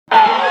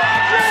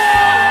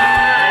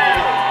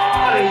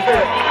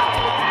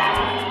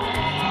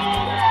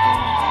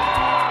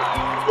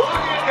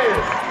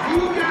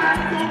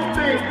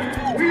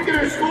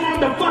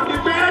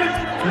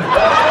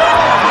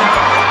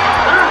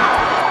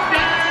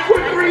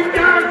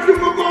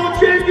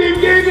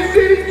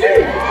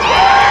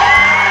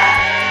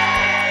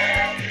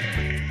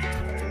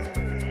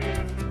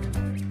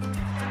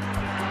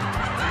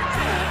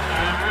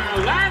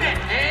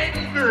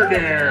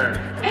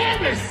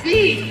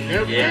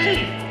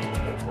Hey.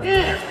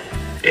 Yeah.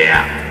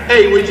 Yeah.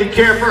 Hey, would you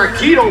care for a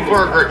keto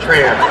burger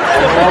tram?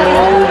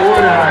 Oh,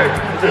 would I?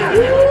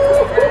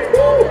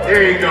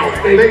 There you go.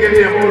 They can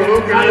have one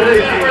hook on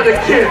it for the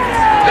kids.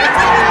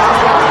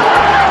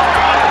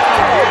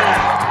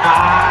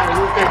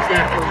 Look at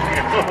that for me.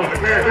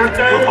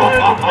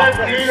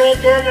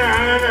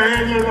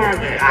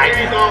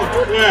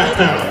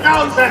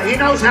 He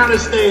knows how to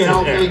stay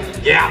healthy.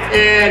 Yeah.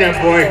 And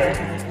boy.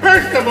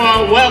 First of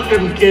all,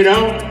 welcome,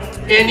 kiddo,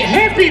 and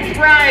happy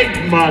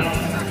Pride Month.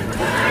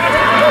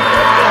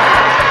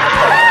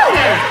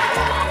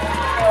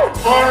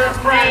 Or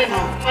Pride,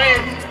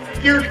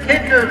 your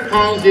kicker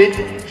calls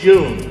it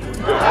June.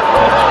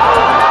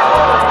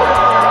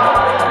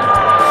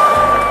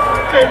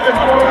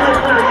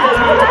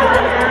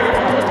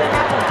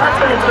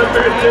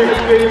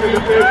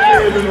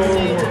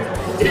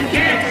 It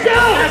can't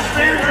sell.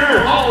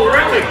 Oh,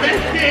 really?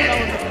 This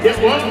kid, it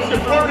won't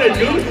support a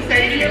new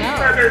stadium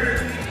for their...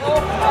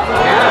 Let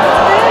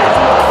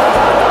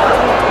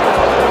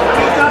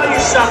me tell you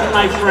something,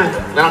 my friend.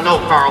 No,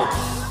 Carl.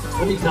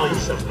 Let me tell you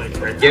something, my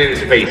friend. Get in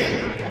his face.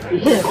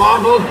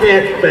 Chicago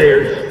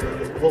taxpayers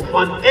will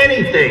fund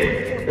anything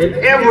and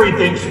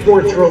everything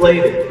sports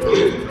related.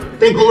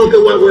 Take a look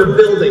at what we're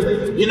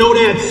building. You know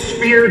that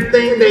sphere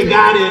thing they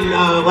got in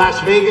Las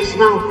Vegas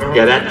now?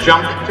 Yeah, that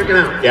junk. Check it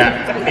out.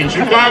 Yeah, in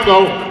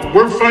Chicago,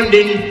 we're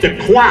funding the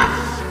Quaff,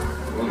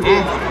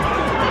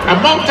 a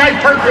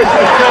multi-purpose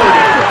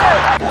facility.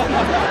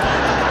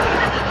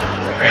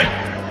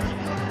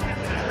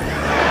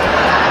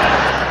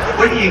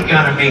 When are you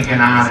gonna make an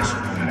honest